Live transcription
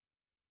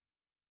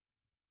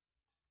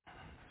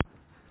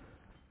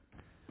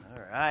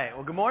All right.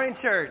 Well, good morning,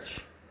 church.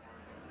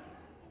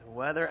 The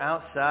weather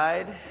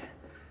outside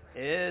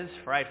is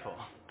frightful.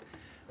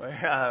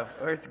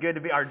 It's good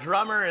to be. Our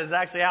drummer is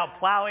actually out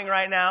plowing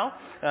right now,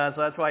 so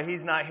that's why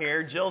he's not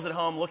here. Jill's at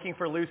home looking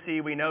for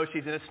Lucy. We know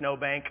she's in a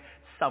snowbank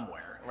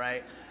somewhere,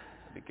 right?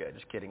 That'd be good.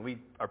 Just kidding. We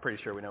are pretty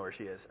sure we know where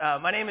she is.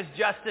 My name is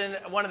Justin,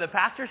 one of the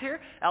pastors here,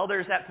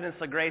 elders at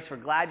Peninsula Grace. We're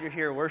glad you're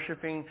here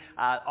worshiping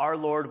our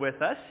Lord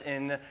with us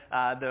in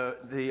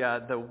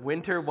the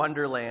winter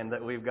wonderland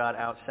that we've got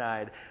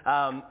outside.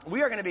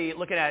 We are going to be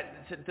looking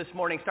at this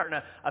morning, starting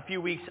a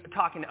few weeks,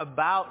 talking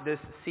about this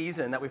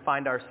season that we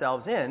find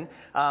ourselves in.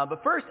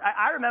 But first,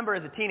 I remember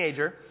as a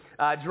teenager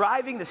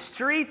driving the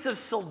streets of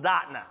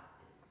Soldotna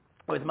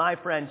with my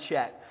friend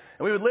Chet.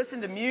 And we would listen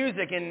to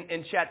music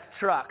in Chet's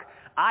truck.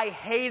 I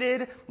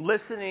hated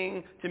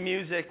listening to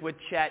music with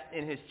Chet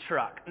in his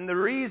truck. And the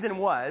reason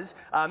was,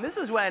 this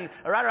was when,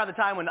 right around the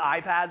time when the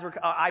iPods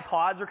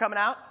were coming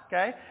out,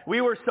 okay?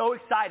 We were so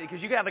excited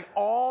because you could have like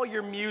all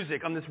your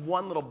music on this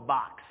one little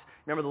box.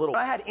 Remember the little, if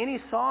I had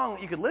any song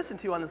that you could listen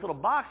to on this little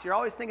box, you're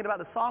always thinking about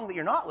the song that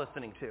you're not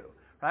listening to,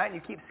 right? And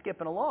you keep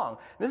skipping along.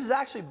 This is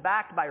actually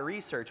backed by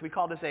research. We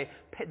call this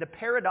the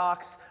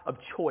paradox of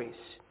choice,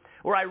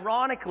 where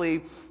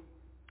ironically,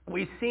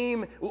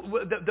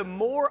 the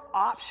more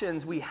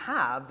options we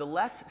have, the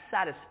less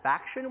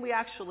satisfaction we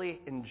actually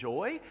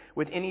enjoy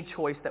with any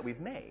choice that we've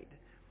made.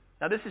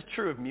 Now, this is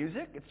true of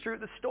music. It's true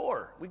at the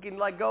store. We can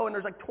go and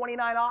there's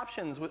 29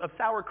 options of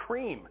sour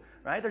cream,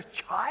 right? There's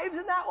chives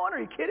in that one. Are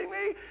you kidding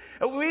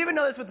me? We even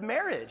know this with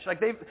marriage.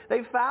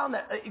 They've found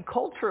that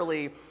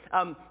culturally,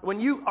 when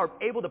you are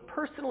able to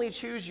personally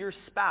choose your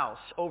spouse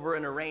over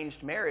an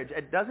arranged marriage,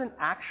 it doesn't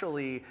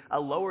actually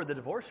lower the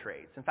divorce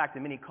rates. In fact,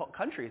 in many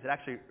countries, it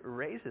actually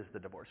raises the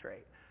divorce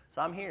rate. So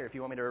I'm here if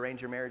you want me to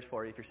arrange your marriage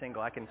for you. If you're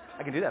single, I can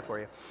do that for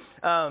you.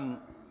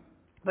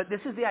 But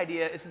this is the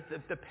idea. This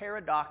is the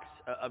paradox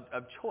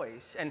of choice.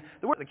 And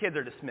the kids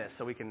are dismissed,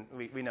 so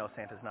we know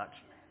Santa's not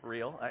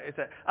real.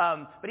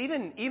 But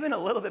even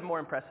a little bit more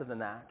impressive than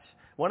that.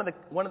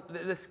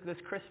 This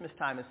Christmas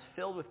time is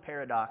filled with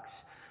paradox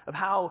of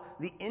how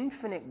the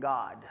infinite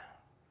God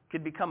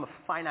could become a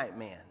finite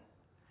man.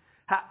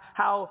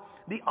 How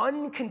the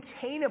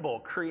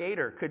uncontainable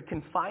Creator could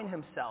confine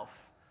himself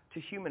to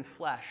human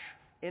flesh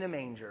in a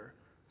manger,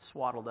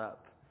 swaddled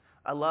up.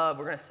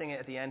 we're going to sing it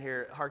at the end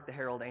here, Hark the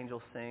Herald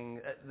Angels Sing,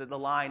 the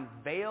line,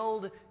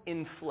 veiled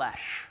in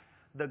flesh,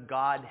 the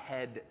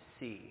Godhead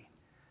see.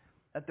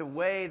 That the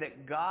way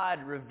that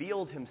God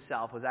revealed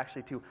himself was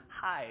actually to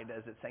hide,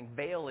 as it's saying,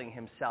 veiling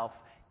himself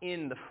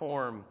in the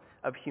form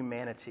of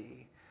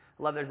humanity.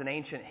 I love there's an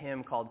ancient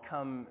hymn called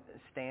Come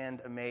Stand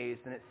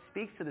Amazed, and it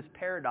speaks to this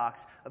paradox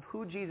of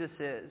who Jesus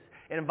is.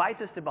 It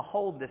invites us to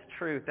behold this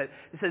truth, that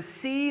it says,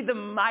 see the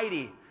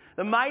mighty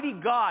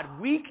God,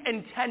 weak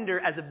and tender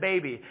as a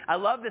baby. I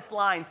love this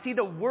line, see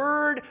the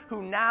Word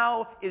who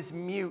now is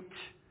mute.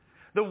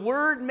 The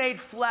Word made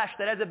flesh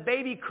that as a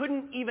baby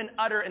couldn't even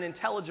utter an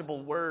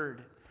intelligible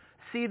word.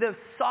 See the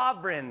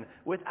sovereign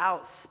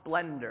without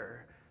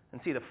splendor,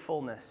 and see the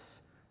fullness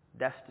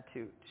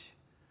destitute.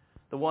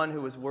 The one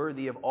who was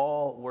worthy of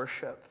all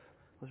worship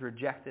was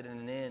rejected in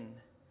an inn.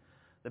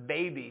 The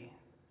baby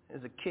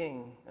is a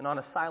king, and on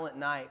a silent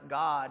night,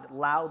 God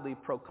loudly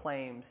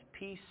proclaims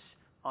peace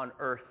on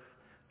earth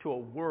to a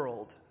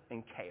world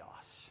in chaos.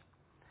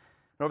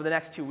 And over the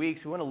next 2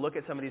 weeks, we want to look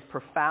at some of these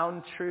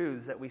profound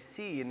truths that we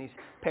see in these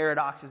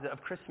paradoxes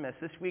of Christmas.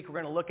 This week, we're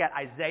going to look at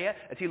Isaiah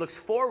as he looks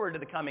forward to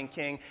the coming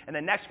king. And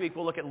then next week,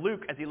 we'll look at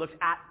Luke as he looks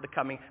at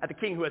the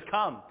king who has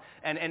come.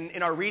 And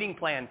in our reading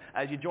plan,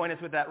 as you join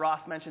us with that, Ross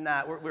mentioned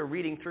that, we're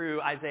reading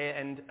through Isaiah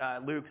and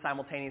Luke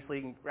simultaneously.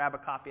 You can grab a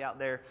copy out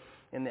there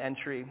in the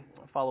entry.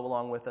 Follow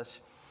along with us.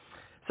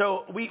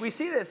 So we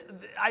see this.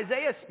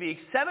 Isaiah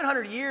speaks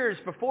 700 years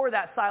before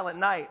that silent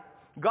night.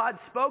 God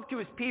spoke to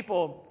his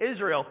people,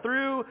 Israel,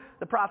 through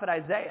the prophet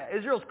Isaiah.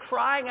 Israel's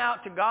crying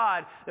out to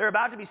God. They're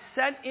about to be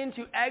sent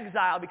into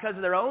exile because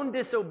of their own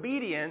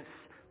disobedience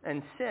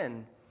and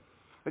sin.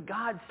 But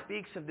God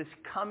speaks of this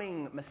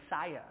coming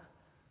Messiah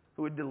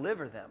who would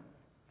deliver them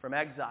from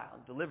exile,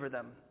 deliver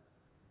them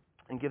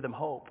and give them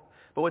hope.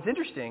 But what's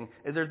interesting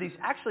is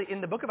in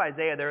the book of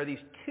Isaiah, there are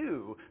these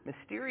two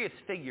mysterious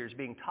figures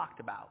being talked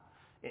about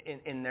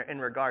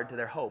in regard to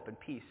their hope and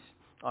peace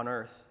on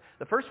earth.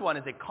 The first one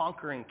is a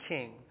conquering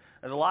king.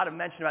 There's a lot of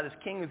mention about this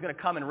king who's going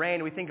to come and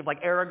reign. We think of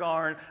like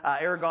Aragorn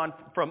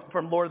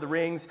from Lord of the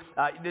Rings.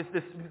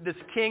 This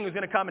king who's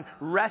going to come and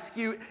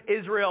rescue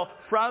Israel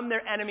from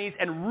their enemies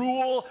and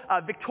rule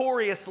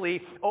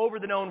victoriously over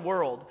the known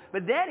world.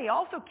 But then he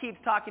also keeps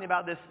talking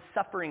about this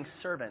suffering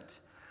servant.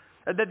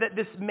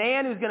 This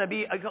man who's going to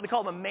be, they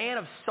call him a man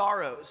of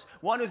sorrows,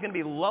 one who's going to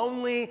be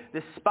lonely,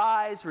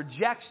 despised,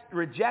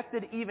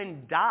 rejected,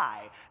 even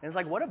die. And it's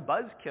like, what a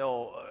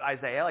buzzkill,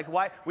 Isaiah. Like,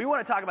 why? We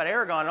want to talk about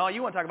Aragorn, and all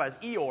you want to talk about is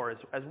Eeyore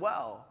as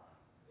well.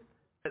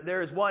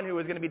 There is one who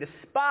is going to be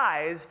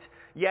despised,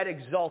 yet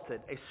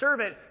exalted. A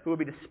servant who will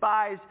be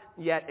despised,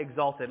 yet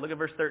exalted. Look at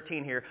verse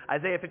 13 here.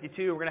 Isaiah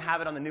 52, we're going to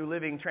have it on the New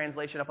Living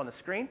Translation up on the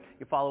screen.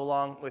 You follow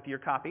along with your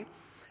copy.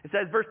 It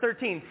says, verse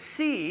 13,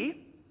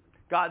 see,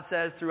 God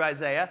says through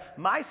Isaiah,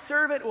 my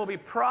servant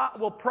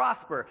will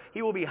prosper.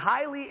 He will be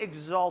highly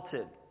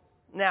exalted.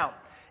 Now,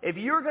 if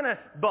you're going to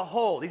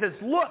behold, he says,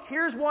 look,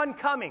 here's one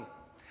coming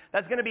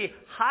that's going to be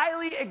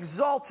highly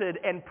exalted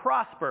and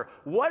prosper.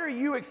 What are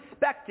you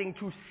expecting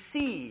to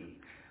see?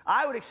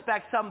 I would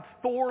expect some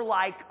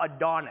Thor-like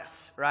Adonis,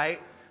 right?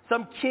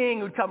 Some king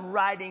who'd come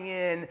riding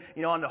in,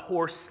 on the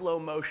horse, slow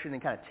motion,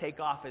 and kind of take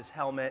off his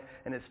helmet,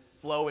 and his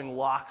flowing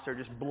locks are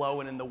just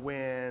blowing in the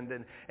wind,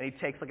 and he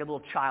takes like a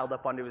little child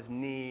up onto his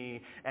knee,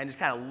 and just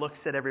kind of looks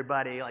at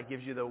everybody, like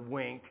gives you the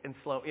wink, and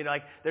slow,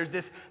 like there's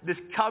this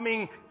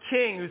coming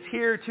king who's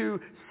here to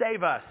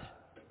save us.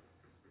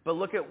 But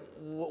look at,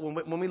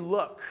 when we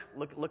look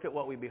at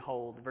what we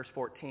behold, verse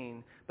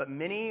 14. But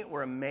many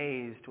were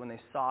amazed when they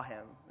saw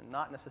him, and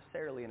not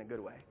necessarily in a good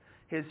way.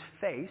 His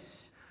face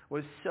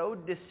was so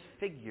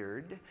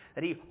disfigured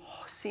that he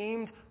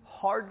seemed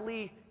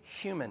hardly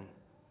human.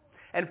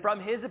 And from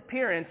his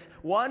appearance,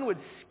 one would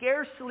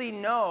scarcely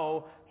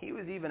know he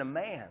was even a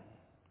man.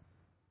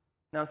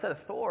 Now, instead of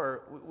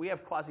Thor, we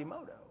have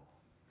Quasimodo.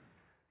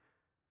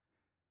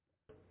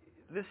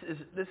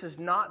 This is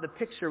not the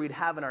picture we'd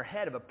have in our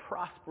head of a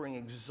prospering,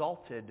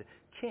 exalted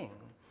king.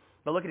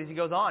 But look at it as he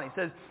goes on. He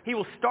says, he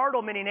will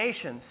startle many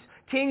nations.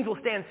 Kings will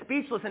stand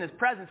speechless in his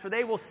presence, for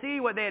they will see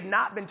what they had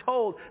not been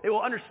told. They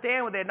will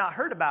understand what they had not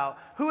heard about.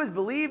 Who has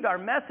believed our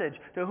message?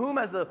 To whom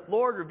has the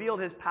Lord revealed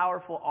his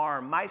powerful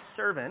arm? My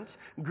servant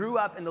grew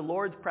up in the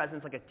Lord's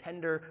presence like a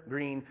tender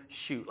green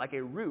shoot, like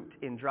a root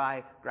in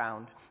dry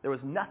ground. There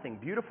was nothing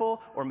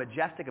beautiful or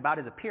majestic about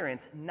his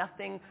appearance,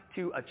 nothing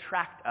to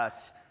attract us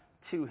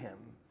to him.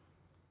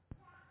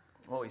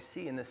 What we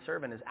see in this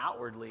servant is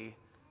outwardly,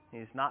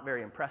 he's not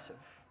very impressive.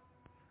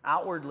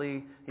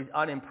 Outwardly, he's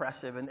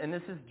unimpressive. And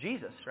this is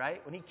Jesus,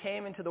 right? When he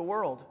came into the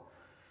world,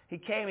 he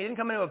didn't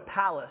come into a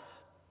palace.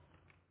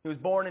 He was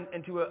born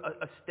into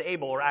a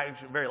stable, or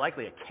actually, very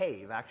likely a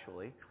cave,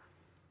 actually.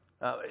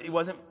 He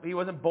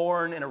wasn't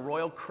born in a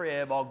royal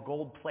crib, all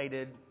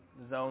gold-plated,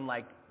 his own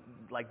like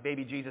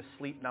baby Jesus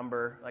sleep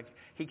number. Like,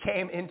 he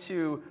came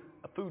into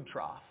a food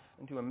trough,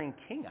 into a main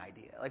king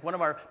idea. Like one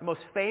of our most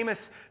famous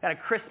kind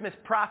of Christmas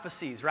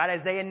prophecies, right?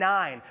 Isaiah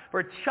 9.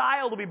 For a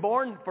child will be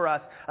born for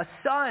us. A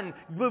son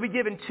will be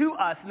given to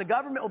us, and the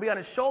government will be on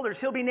his shoulders.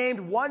 He'll be named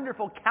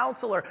Wonderful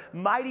Counselor,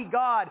 Mighty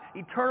God,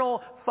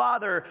 Eternal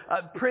Father,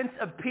 Prince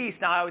of Peace.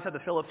 Now, I always have the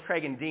Phillips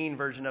Craig and Dean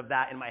version of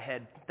that in my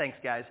head. Thanks,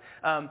 guys.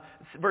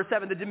 Verse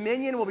 7, the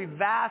dominion will be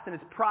vast, and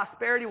his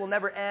prosperity will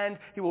never end.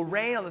 He will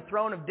reign on the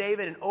throne of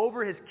David and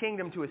over his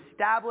kingdom to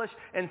establish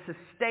and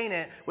sustain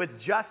it with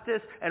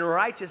justice and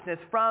righteousness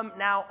from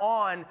now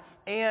on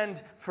and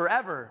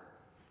forever.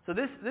 So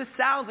this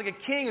sounds like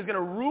a king who's going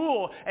to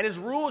rule, and his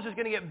rule is just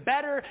going to get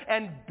better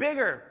and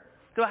bigger.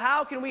 So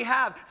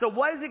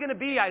what is it going to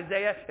be,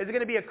 Isaiah? Is it going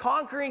to be a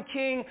conquering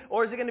king,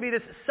 or is it going to be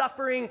this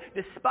suffering,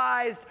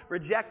 despised,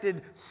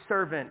 rejected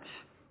servant?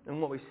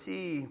 And what we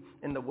see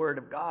in the Word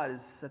of God is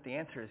that the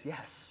answer is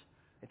yes.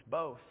 It's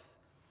both.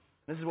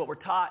 This is what we're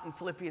taught in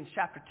Philippians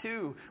chapter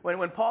 2.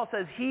 When Paul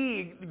says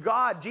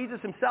God, Jesus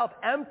himself,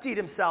 emptied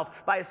himself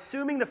by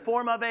assuming the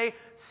form of a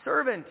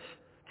servant,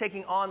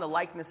 taking on the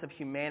likeness of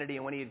humanity.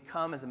 And when he had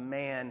come as a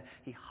man,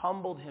 he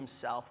humbled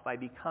himself by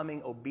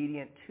becoming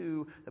obedient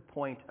to the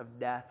point of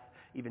death,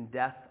 even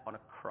death on a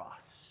cross.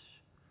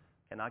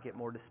 Cannot get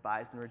more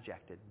despised and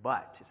rejected.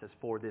 But, it says,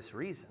 for this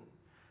reason,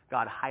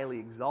 God highly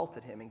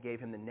exalted him and gave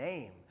him the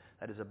name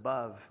that is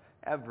above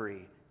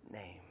every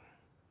name.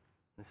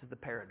 This is the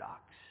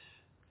paradox.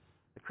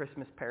 The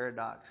Christmas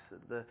paradox.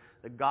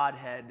 The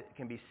Godhead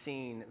can be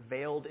seen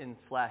veiled in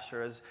flesh,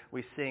 or as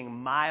we sing,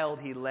 mild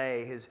he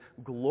lay, his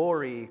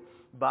glory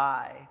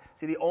by.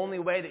 See, the only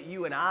way that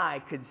you and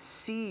I could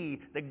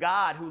see the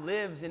God who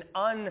lives in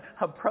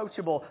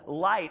unapproachable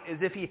light is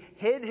if he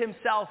hid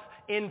himself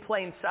in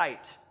plain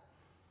sight.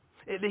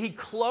 He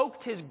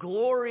cloaked his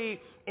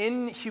glory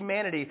in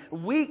humanity.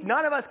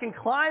 None of us can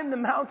climb the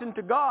mountain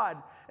to God,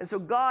 and so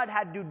God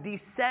had to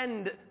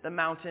descend the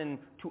mountain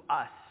to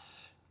us.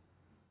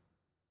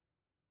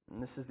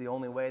 And this is the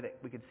only way that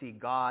we could see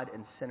God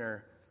and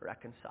sinner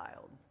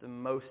reconciled. The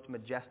most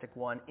majestic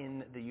one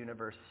in the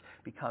universe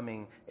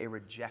becoming a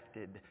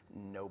rejected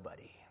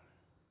nobody.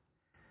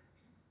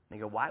 And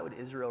you go, why would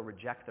Israel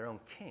reject their own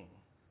king?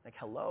 Like,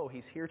 hello,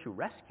 he's here to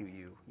rescue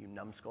you, you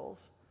numbskulls.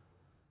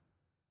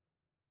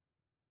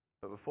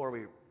 But before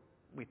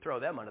we throw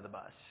them under the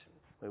bus,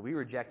 we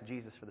reject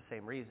Jesus for the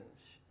same reasons.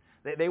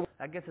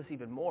 That gets us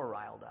even more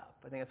riled up.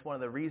 I think that's one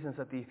of the reasons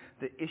that the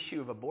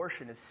issue of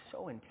abortion is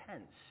so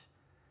intense.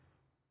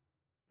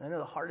 I know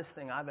the hardest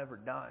thing I've ever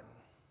done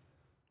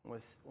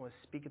was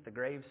speak at the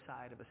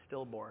graveside of a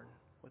stillborn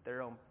with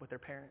their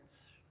parents.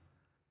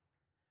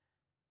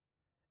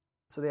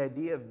 So the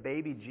idea of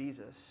baby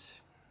Jesus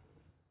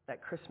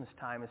at Christmas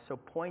time is so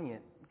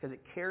poignant because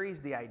it carries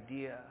the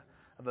idea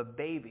of a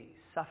baby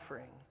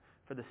suffering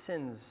for the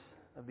sins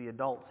of the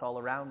adults all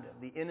around him,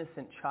 the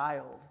innocent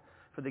child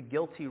for the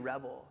guilty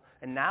rebel.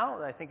 And now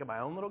that I think of my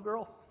own little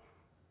girl,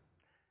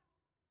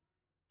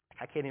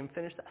 I can't even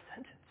finish that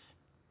sentence.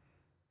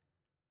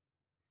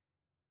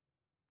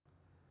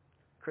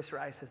 Chris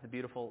Rice has the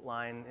beautiful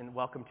line in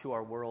Welcome to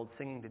Our World,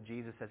 singing to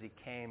Jesus as he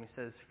came. He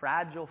says,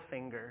 fragile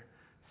finger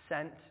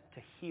sent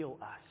to heal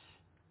us.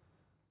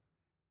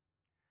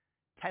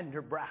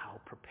 Tender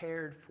brow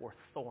prepared for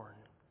thorn.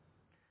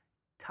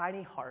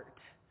 Tiny heart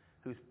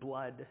whose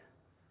blood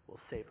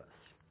will save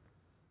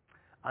us.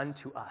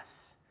 Unto us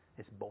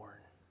is born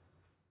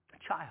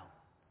a child,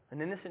 an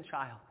innocent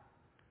child.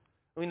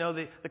 We know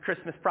the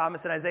Christmas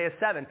promise in Isaiah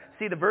 7.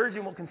 See, the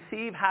virgin will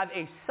conceive, have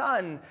a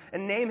son,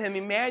 and name him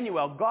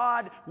Emmanuel,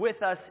 God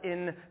with us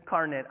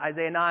incarnate.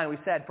 Isaiah 9, we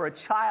said, for a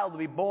child will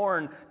be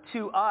born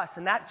to us.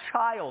 And that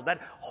child, that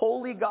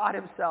holy God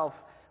himself,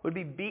 would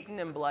be beaten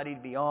and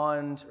bloodied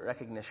beyond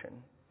recognition.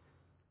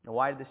 Now,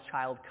 why did this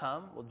child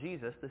come? Well,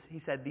 Jesus,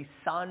 he said, the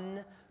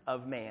Son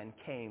of Man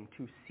came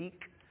to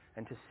seek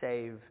and to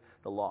save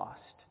the lost.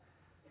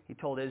 He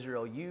told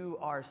Israel, you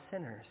are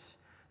sinners.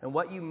 And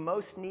what you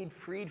most need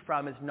freed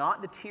from is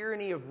not the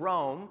tyranny of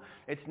Rome.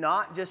 It's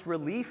not just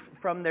relief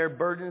from their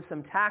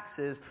burdensome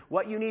taxes.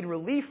 What you need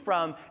relief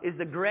from is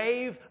the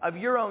grave of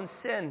your own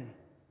sin.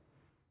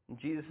 And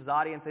Jesus'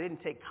 audience, they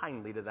didn't take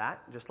kindly to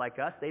that, just like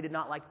us. They did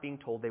not like being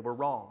told they were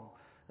wrong.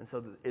 And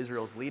so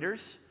Israel's leaders,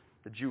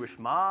 the Jewish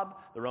mob,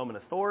 the Roman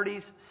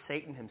authorities,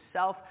 Satan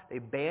himself, they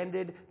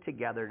banded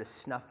together to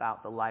snuff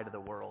out the light of the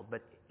world.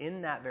 But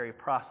in that very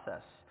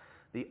process,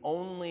 the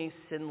only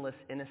sinless,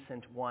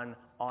 innocent one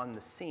on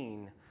the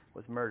scene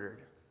was murdered.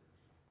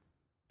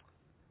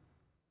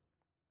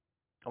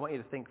 I want you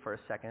to think for a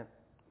second.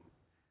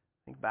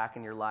 Think back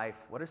in your life.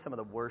 What are some of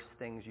the worst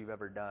things you've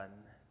ever done?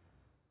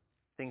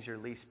 Things you're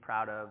least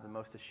proud of, the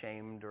most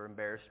ashamed or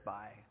embarrassed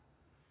by.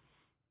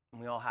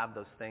 And we all have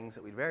those things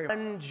that we very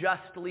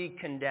unjustly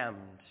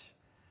condemned.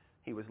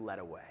 He was led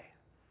away.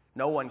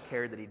 No one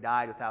cared that he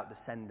died without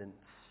descendants,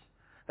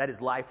 that his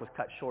life was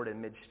cut short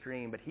in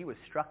midstream, but he was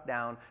struck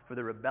down for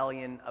the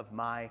rebellion of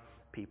my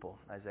people,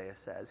 Isaiah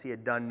says. He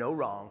had done no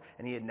wrong,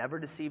 and he had never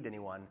deceived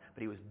anyone,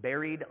 but he was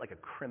buried like a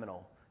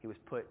criminal. He was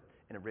put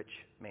in a rich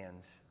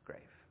man's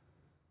grave.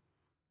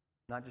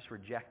 Not just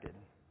rejected,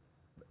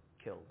 but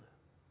killed.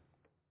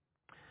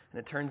 And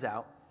it turns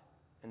out,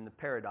 in the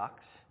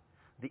paradox,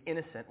 the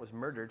innocent was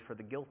murdered for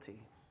the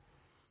guilty,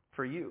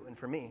 for you and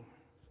for me.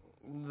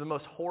 The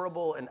most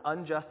horrible and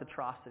unjust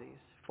atrocities,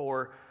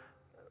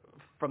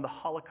 from the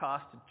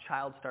Holocaust to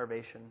child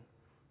starvation,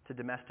 to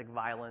domestic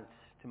violence,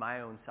 to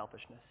my own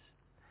selfishness.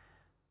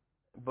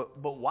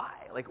 But why?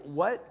 Like,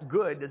 what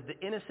good does the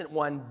innocent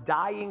one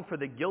dying for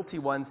the guilty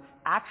ones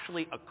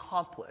actually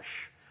accomplish?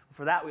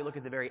 For that, we look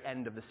at the very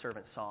end of the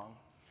servant song.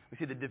 We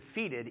see the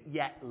defeated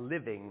yet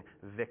living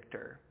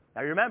victor.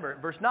 Now remember,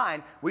 verse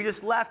 9, we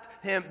just left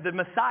him, the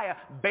Messiah,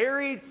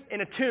 buried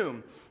in a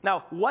tomb.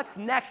 Now, what's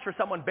next for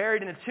someone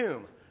buried in a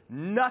tomb?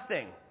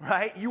 Nothing,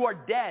 right? You are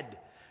dead.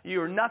 You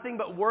are nothing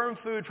but worm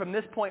food from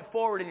this point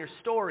forward in your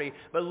story.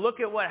 But look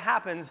at what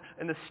happens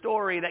in the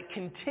story that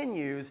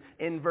continues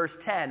in verse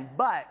 10.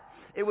 But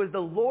it was the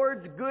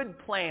Lord's good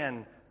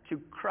plan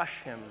to crush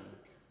him.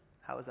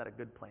 How is that a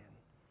good plan?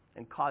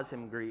 And cause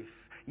him grief.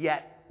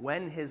 Yet,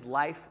 when his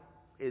life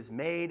is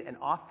made an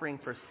offering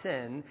for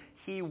sin,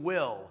 he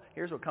will,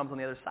 here's what comes on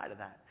the other side of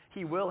that.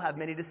 He will have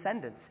many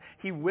descendants.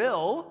 He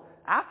will,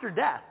 after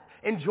death,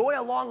 enjoy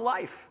a long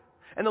life.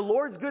 And the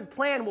Lord's good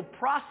plan will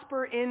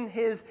prosper in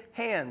his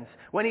hands.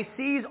 When he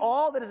sees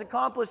all that is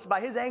accomplished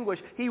by his anguish,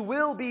 he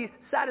will be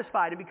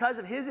satisfied. And because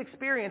of his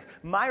experience,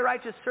 my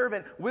righteous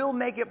servant will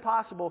make it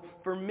possible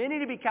for many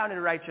to be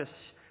counted righteous,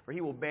 for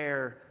he will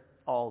bear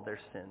all their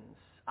sins.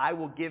 I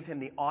will give him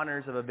the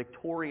honors of a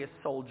victorious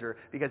soldier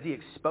because he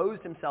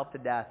exposed himself to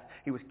death.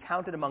 He was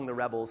counted among the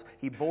rebels.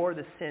 He bore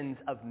the sins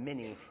of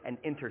many and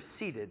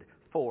interceded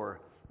for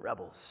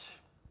rebels.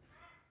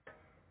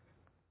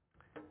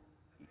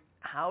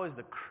 How is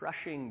the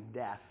crushing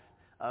death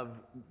of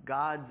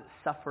God's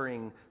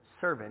suffering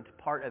servant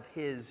part of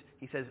his,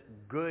 he says,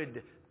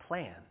 good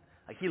plan?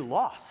 Like, he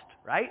lost,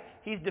 right?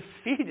 He's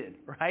defeated,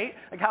 right?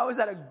 Like, how is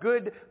that a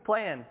good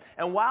plan?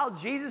 And while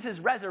Jesus'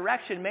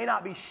 resurrection may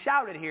not be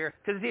shouted here,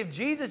 because if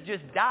Jesus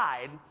just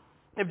died,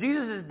 if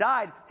Jesus has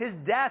died, his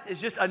death is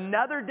just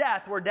another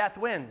death where death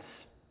wins.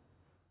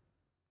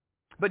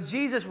 But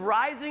Jesus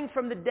rising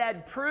from the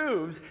dead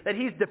proves that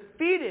he's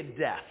defeated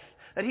death,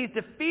 that he's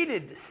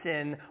defeated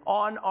sin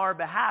on our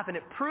behalf, and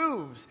it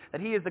proves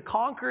that he is the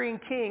conquering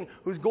king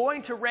who's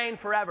going to reign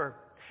forever.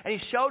 And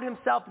he showed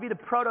himself to be the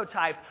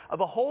prototype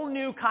of a whole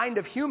new kind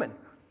of human.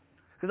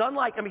 Because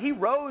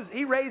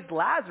he raised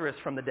Lazarus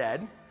from the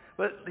dead,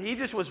 but he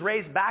just was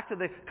raised back to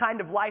the kind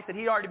of life that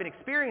he'd already been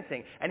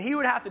experiencing. And he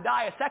would have to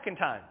die a second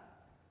time.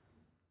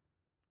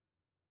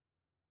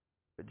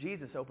 But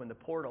Jesus opened the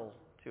portal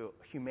to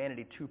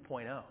humanity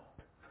 2.0.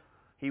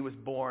 He was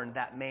born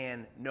that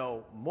man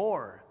no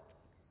more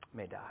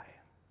may die.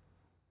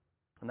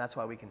 And that's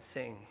why we can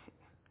sing,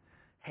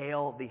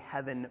 "Hail the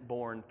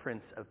heaven-born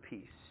Prince of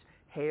Peace.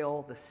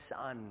 Hail the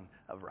Son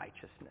of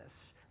Righteousness.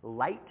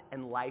 Light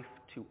and life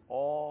to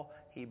all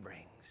he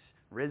brings,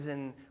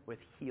 risen with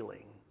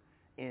healing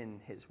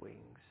in his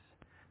wings."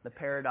 The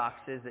paradox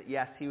is that,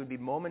 yes, he would be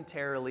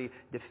momentarily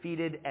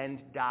defeated and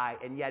die,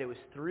 and yet it was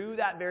through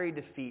that very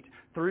defeat,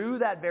 through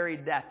that very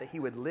death, that he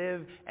would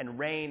live and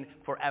reign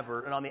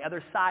forever. And on the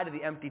other side of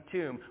the empty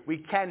tomb, we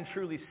can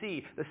truly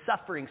see the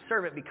suffering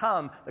servant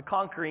become the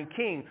conquering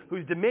king,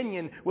 whose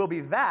dominion will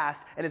be vast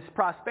and his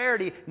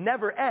prosperity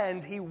never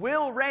end. He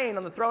will reign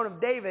on the throne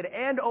of David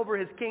and over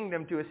his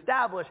kingdom to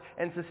establish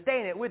and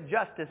sustain it with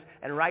justice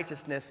and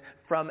righteousness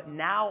from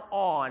now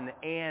on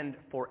and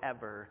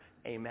forever.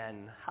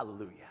 Amen.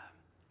 Hallelujah.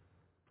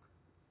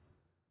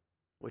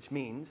 Which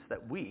means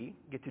that we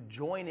get to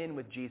join in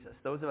with Jesus.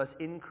 Those of us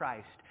in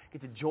Christ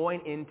get to join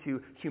into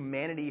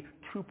humanity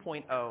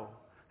 2.0,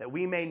 that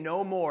we may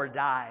no more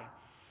die,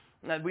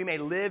 that we may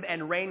live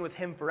and reign with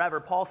him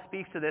forever. Paul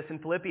speaks to this in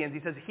Philippians.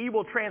 He says he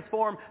will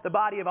transform the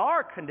body of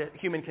our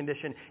human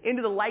condition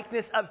into the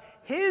likeness of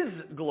his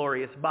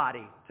glorious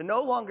body, to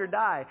no longer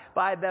die,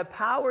 by the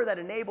power that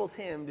enables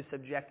him to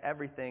subject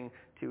everything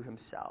to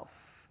himself.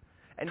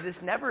 And this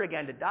never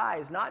again to die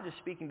is not just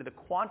speaking to the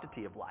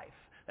quantity of life,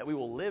 that we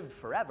will live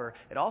forever.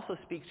 It also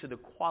speaks to the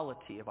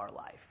quality of our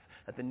life,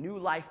 that the new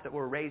life that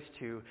we're raised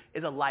to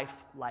is a life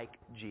like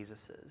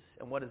Jesus's.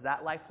 And what does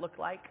that life look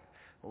like?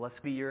 Well, let's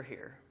be you're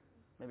here.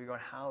 Maybe you're going,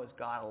 how is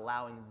God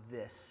allowing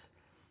this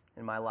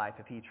in my life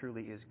if he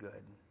truly is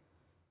good?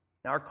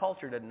 Now, our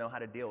culture doesn't know how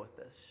to deal with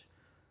this.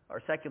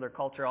 Our secular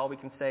culture, all we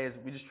can say is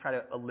we just try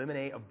to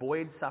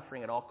avoid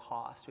suffering at all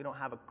costs. We don't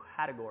have a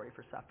category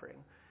for suffering.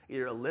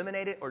 Either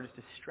eliminate it or just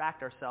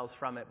distract ourselves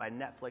from it by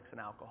Netflix and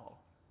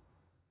alcohol.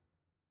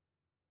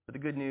 But the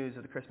good news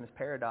of the Christmas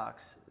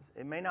paradox is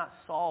it may not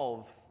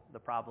solve the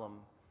problem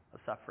of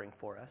suffering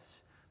for us,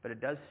 but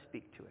it does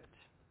speak to it.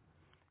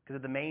 Because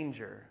at the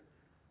manger,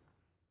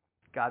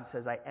 God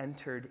says, I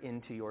entered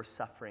into your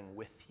suffering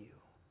with you.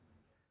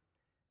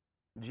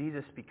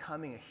 Jesus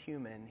becoming a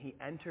human, he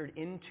entered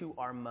into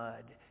our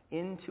mud,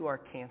 into our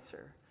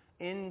cancer,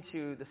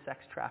 into the sex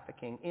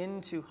trafficking,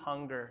 into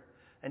hunger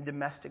and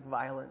domestic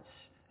violence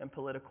and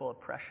political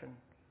oppression.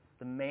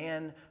 The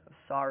man of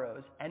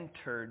sorrows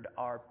entered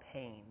our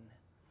pain.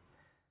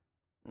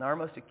 And our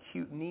most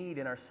acute need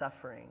in our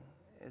suffering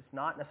is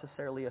not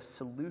necessarily a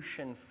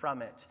solution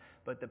from it,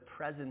 but the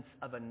presence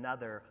of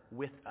another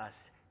with us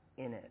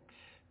in it.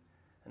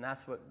 And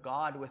that's what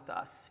God with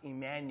us,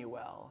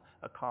 Emmanuel,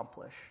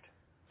 accomplished.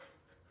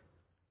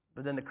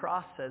 But then the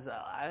cross says,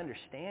 I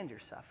understand your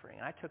suffering,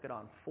 and I took it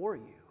on for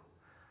you.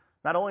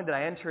 Not only did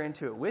I enter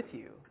into it with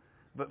you,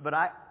 but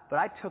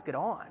I took it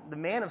on. The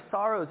man of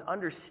sorrows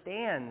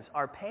understands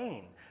our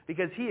pain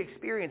because he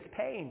experienced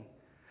pain.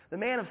 The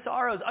man of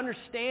sorrows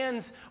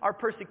understands our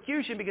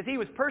persecution because he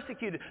was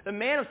persecuted. The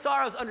man of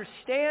sorrows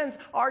understands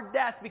our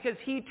death because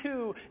he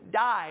too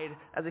died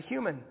as a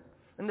human.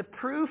 And the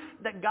proof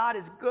that God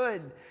is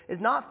good is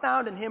not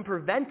found in him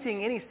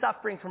preventing any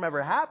suffering from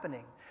ever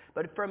happening,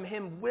 but from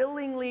him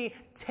willingly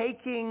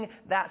taking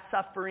that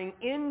suffering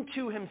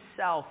into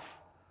himself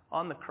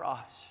on the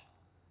cross.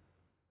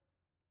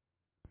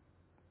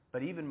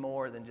 But even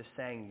more than just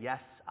saying,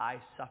 yes, I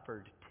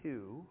suffered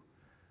too,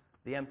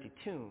 the empty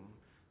tomb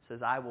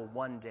says, I will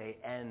one day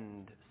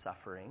end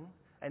suffering,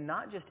 and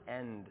not just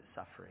end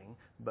suffering,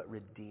 but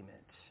redeem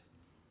it.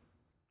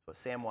 That's what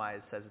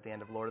Samwise says at the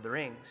end of Lord of the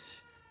Rings.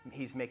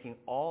 He's making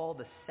all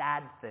the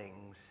sad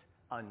things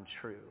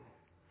untrue.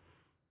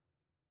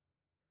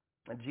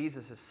 And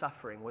Jesus'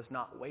 suffering was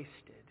not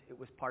wasted. It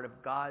was part of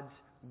God's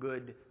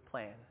good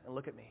plan. And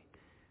look at me.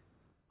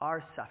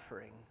 Our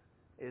suffering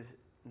is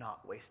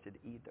not wasted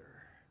either.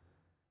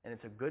 And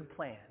it's a good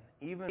plan.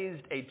 Even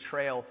raised a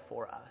trail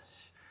for us.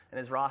 And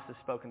as Ross has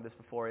spoken this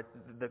before,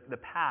 the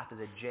path is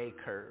a J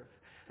curve.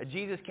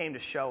 Jesus came to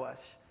show us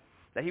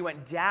that he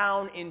went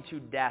down into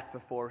death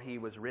before he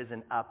was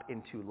risen up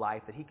into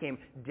life. That he came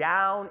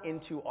down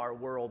into our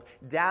world,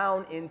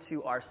 down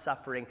into our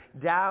suffering,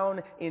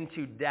 down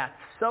into death,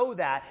 so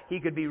that he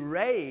could be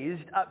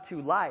raised up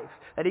to life.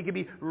 That he could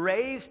be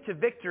raised to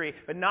victory,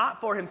 but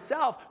not for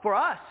himself, for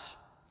us.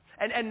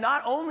 And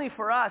not only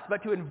for us,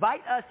 but to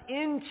invite us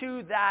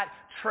into that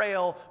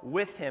trail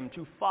with him,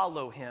 to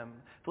follow him.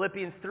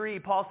 Philippians 3,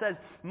 Paul says,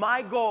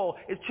 my goal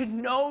is to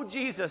know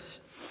Jesus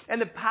and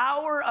the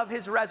power of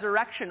his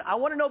resurrection. I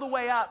want to know the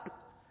way up,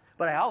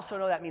 but I also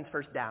know that means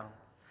first down.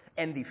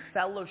 And the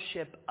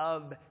fellowship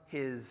of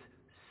his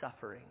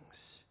sufferings,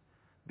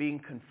 being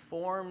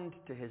conformed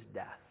to his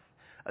death,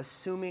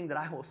 assuming that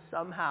I will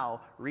somehow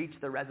reach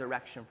the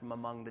resurrection from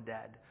among the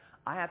dead.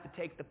 I have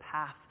to take the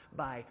path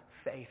by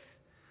faith.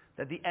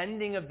 That the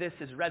ending of this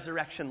is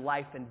resurrection,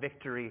 life, and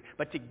victory.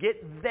 But to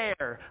get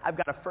there, I've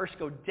got to first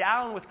go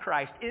down with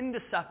Christ into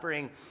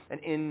suffering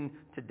and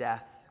into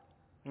death.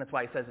 And that's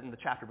why he says in the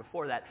chapter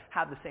before that,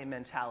 have the same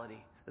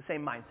mentality, the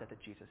same mindset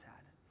that Jesus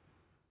had.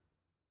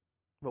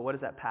 But what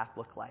does that path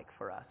look like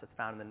for us? It's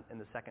found in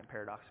the second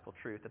paradoxical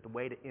truth, that the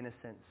way to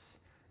innocence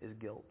is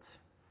guilt.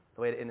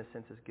 The way to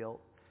innocence is guilt.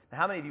 Now,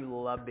 how many of you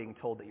love being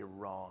told that you're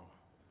wrong?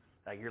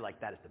 Like, you're like,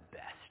 that is the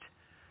best.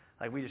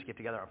 Like, we just get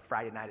together on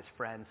Friday night as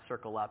friends,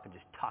 circle up, and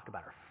just talk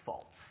about our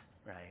faults,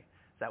 right?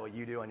 Is that what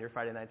you do on your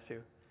Friday nights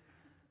too?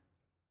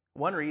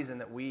 One reason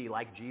that we,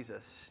 like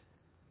Jesus,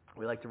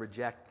 we like to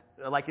reject,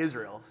 like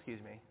Israel,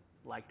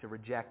 like to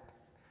reject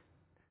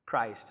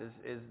Christ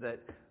is that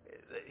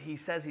he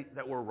says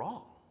that we're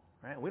wrong,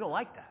 right? We don't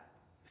like that.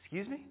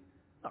 Excuse me?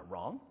 Not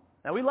wrong.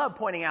 Now, we love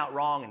pointing out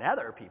wrong in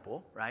other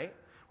people, right?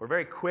 We're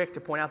very quick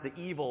to point out the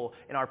evil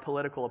in our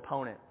political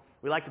opponent.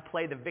 We like to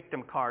play the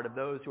victim card of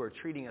those who are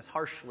treating us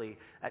harshly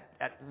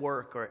at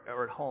work or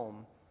at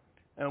home.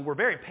 And we're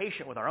very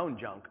patient with our own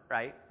junk,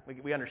 right?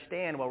 We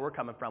understand where we're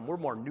coming from. We're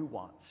more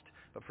nuanced.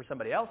 But for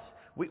somebody else,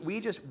 we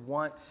just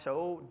want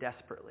so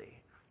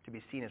desperately to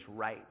be seen as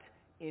right,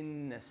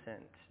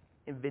 innocent,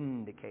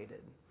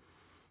 vindicated.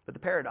 But the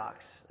paradox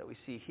that we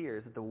see here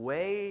is that the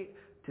way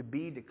to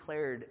be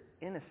declared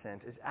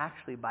innocent is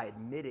actually by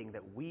admitting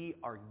that we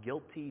are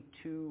guilty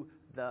to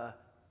the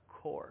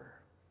core.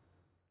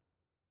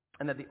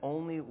 And that the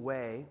only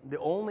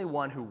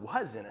one who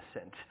was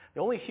innocent,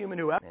 the only human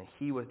who ever, and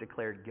he was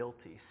declared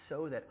guilty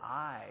so that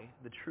I,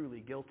 the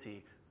truly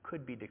guilty,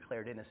 could be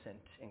declared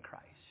innocent in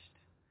Christ.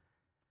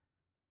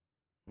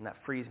 And that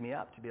frees me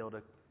up to be able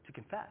to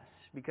confess.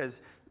 Because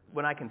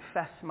when I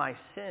confess my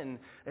sin,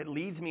 it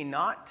leads me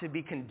not to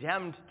be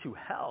condemned to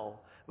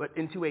hell, but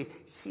into a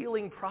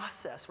healing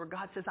process where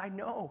God says, I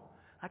know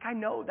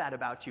that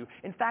about you.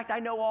 In fact, I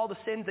know all the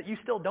sins that you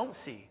still don't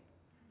see.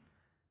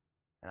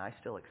 And I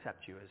still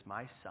accept you as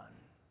my son,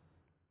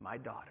 my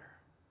daughter,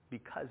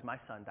 because my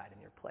son died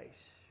in your place.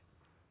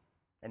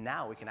 And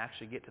now we can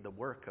actually get to the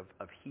work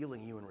of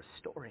healing you and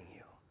restoring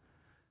you.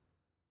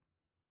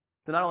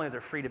 So not only is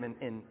there freedom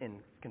in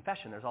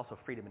confession, there's also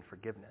freedom in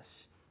forgiveness.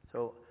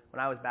 So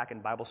when I was back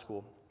in Bible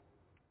school,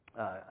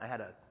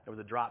 there was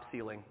a drop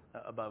ceiling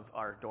above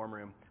our dorm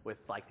room with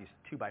like these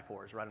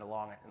 2x4s running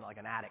along it in like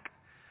an attic.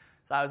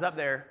 So I was up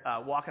there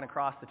walking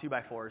across the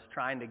 2x4s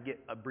trying to get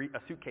a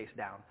suitcase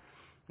down.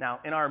 Now,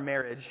 in our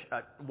marriage,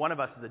 one of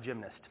us is a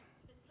gymnast.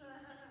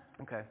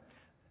 Okay.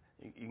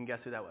 You can guess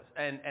who that was.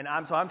 And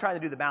I'm trying to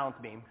do the balance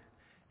beam,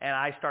 and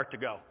I start to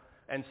go.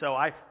 And so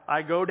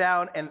I go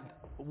down, and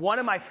one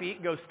of my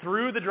feet goes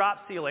through the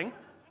drop ceiling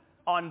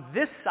on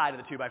this side of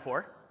the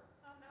 2x4.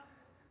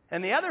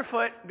 And the other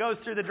foot goes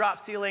through the drop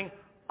ceiling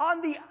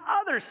on the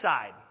other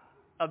side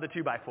of the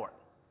 2x4.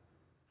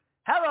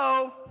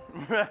 Hello!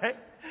 Right?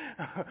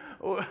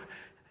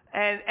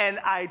 And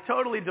I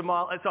totally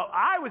demolished. So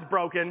I was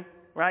broken,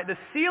 right? The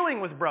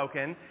ceiling was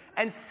broken,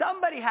 and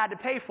somebody had to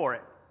pay for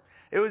it.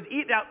 It was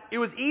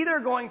either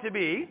going to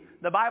be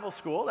the Bible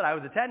school that I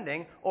was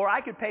attending, or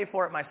I could pay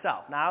for it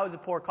myself. Now, I was a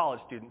poor college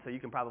student, so you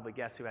can probably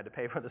guess who had to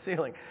pay for the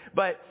ceiling.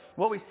 But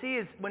what we see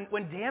is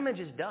when damage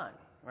is done,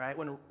 right?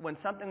 When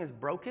something is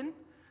broken,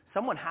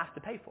 someone has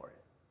to pay for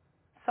it.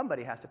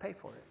 Somebody has to pay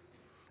for it.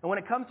 And when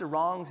it comes to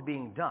wrongs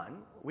being done,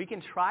 we can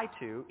try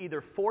to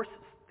either force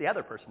the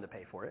other person to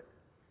pay for it,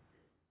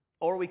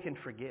 or we can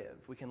forgive.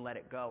 We can let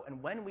it go.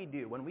 And when we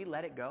do, when we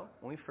let it go,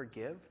 when we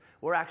forgive,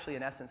 we're actually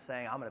in essence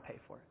saying, I'm going to pay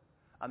for it.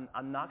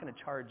 I'm not going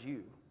to charge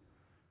you.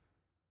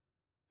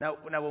 Now,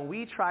 when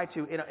we try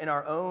to, in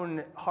our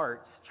own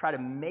hearts, try to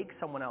make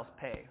someone else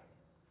pay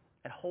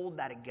and hold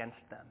that against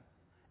them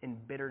in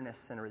bitterness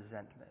and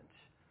resentment,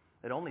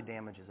 it only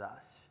damages us.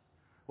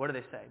 What do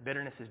they say?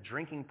 Bitterness is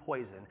drinking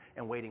poison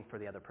and waiting for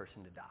the other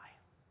person to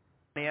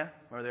die.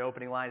 Or the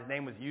opening line, his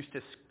name was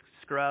Eustace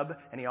Scrubb,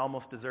 and he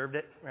almost deserved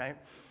it, right?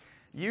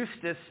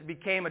 Eustace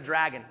became a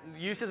dragon.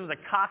 Eustace was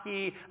a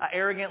cocky,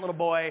 arrogant little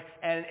boy,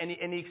 and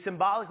he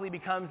symbolically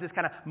becomes this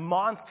kind of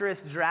monstrous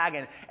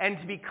dragon. And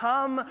to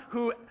become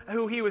who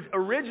he was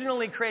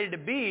originally created to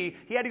be,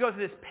 he had to go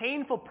through this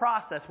painful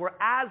process where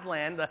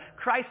Aslan, the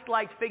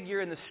Christ-like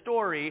figure in the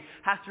story,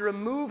 has to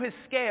remove his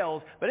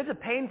scales, but it's a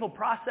painful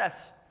process.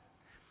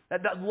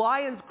 The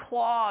lion's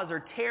claws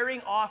are tearing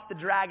off the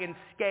dragon's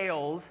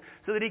scales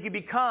so that he could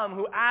become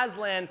who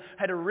Aslan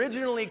had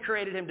originally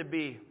created him to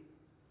be.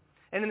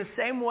 And in the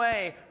same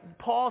way,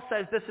 Paul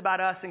says this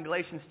about us in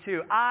Galatians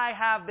 2. I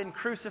have been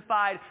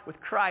crucified with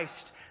Christ.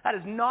 That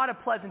is not a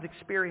pleasant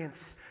experience.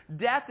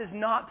 Death is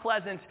not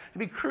pleasant. To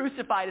be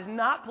crucified is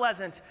not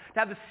pleasant. To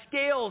have the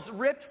scales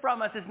ripped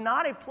from us is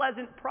not a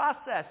pleasant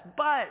process.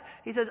 But,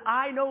 he says,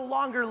 I no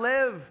longer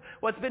live.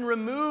 What's been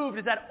removed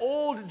is that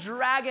old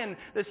dragon,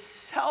 the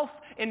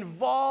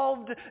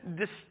self-involved,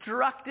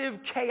 destructive,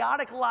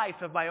 chaotic life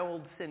of my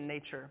old sin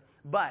nature.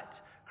 But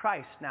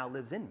Christ now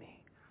lives in me.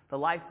 The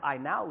life I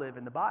now live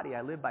in the body,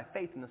 I live by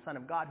faith in the Son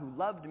of God who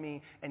loved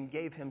me and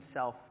gave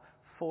himself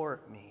for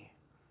me.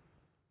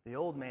 The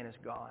old man is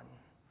gone,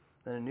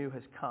 and a new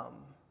has come,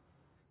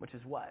 which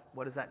is what?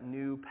 What does that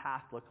new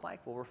path look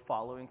like? Well, we're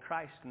following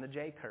Christ in the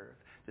J-curve.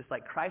 Just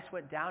like Christ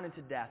went down into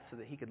death so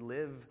that he could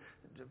live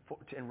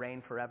and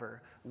reign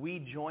forever, we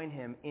join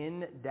him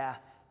in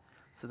death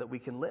so that we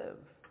can live.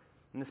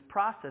 And this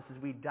process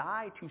is we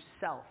die to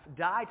self,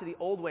 die to the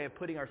old way of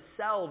putting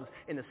ourselves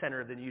in the center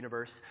of the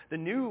universe. The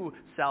new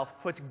self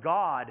puts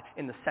God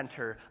in the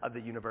center of the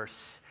universe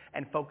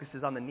and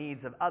focuses on the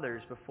needs of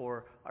others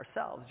before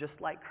ourselves. Just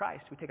like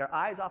Christ, we take our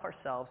eyes off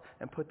ourselves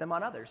and put them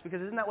on others.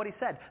 Because isn't that what he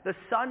said? The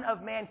Son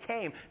of Man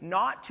came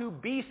not to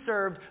be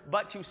served,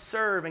 but to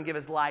serve and give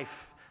his life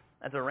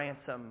as a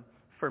ransom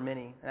for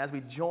many. And as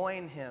we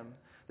join him,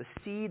 the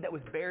seed that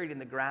was buried in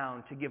the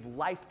ground to give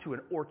life to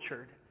an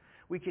orchard,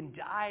 we can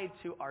die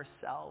to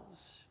ourselves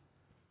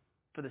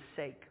for the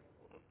sake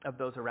of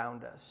those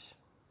around us.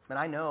 And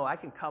I know I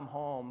can come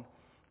home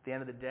at the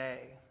end of the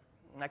day,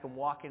 and I can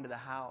walk into the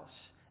house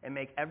and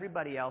make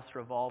everybody else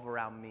revolve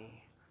around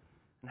me.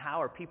 And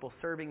how are people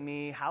serving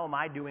me? How am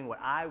I doing what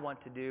I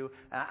want to do?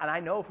 And I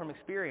know from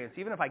experience,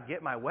 even if I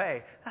get my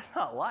way, that's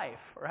not life,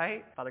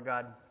 right? Father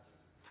God,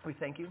 we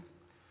thank you.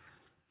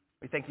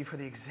 We thank you for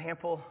the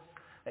example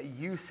that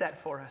you set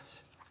for us.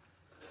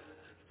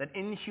 That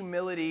in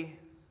humility,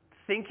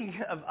 thinking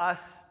of us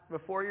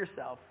before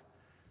yourself,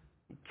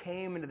 you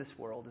came into this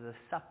world as a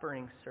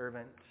suffering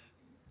servant.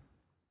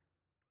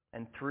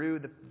 And through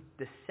the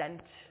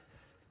descent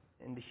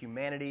into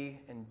humanity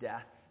and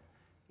death,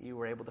 you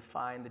were able to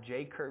find the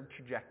J-curve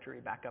trajectory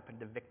back up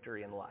into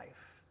victory in life.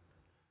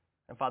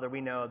 And Father,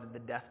 we know that the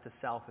death to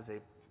self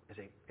is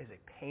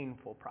a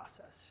painful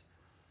process.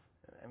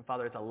 And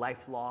Father, it's a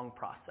lifelong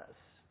process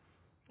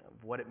of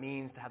what it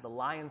means to have the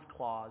lion's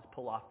claws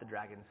pull off the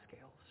dragon's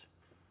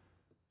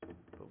scales.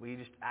 But we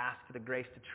just ask for the grace to